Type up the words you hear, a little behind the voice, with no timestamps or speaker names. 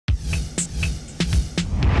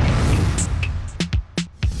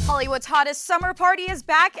Hollywood's hottest summer party is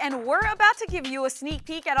back, and we're about to give you a sneak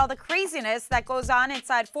peek at all the craziness that goes on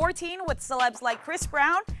inside 14 with celebs like Chris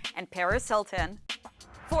Brown and Paris Hilton.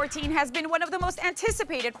 14 has been one of the most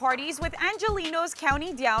anticipated parties, with Angelenos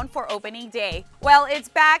counting down for opening day. Well, it's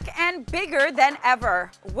back and bigger than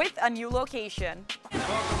ever with a new location.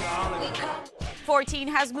 14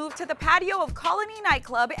 has moved to the patio of Colony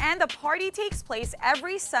nightclub, and the party takes place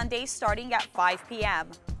every Sunday starting at 5 p.m.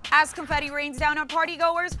 As confetti rains down on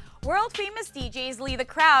partygoers, world-famous DJs lead the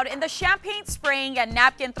crowd in the champagne spraying and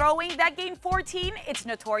napkin throwing that gained 14 its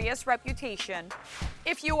notorious reputation.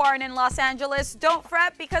 If you aren't in Los Angeles, don't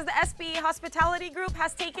fret, because the SBA Hospitality Group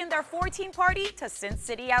has taken their 14 party to Sin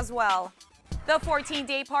City as well. The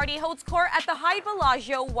 14-day party holds court at the Hyatt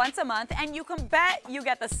Bellagio once a month, and you can bet you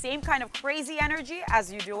get the same kind of crazy energy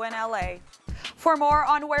as you do in LA. For more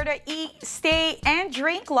on where to eat, stay, and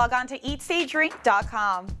drink, log on to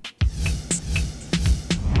eatstaydrink.com.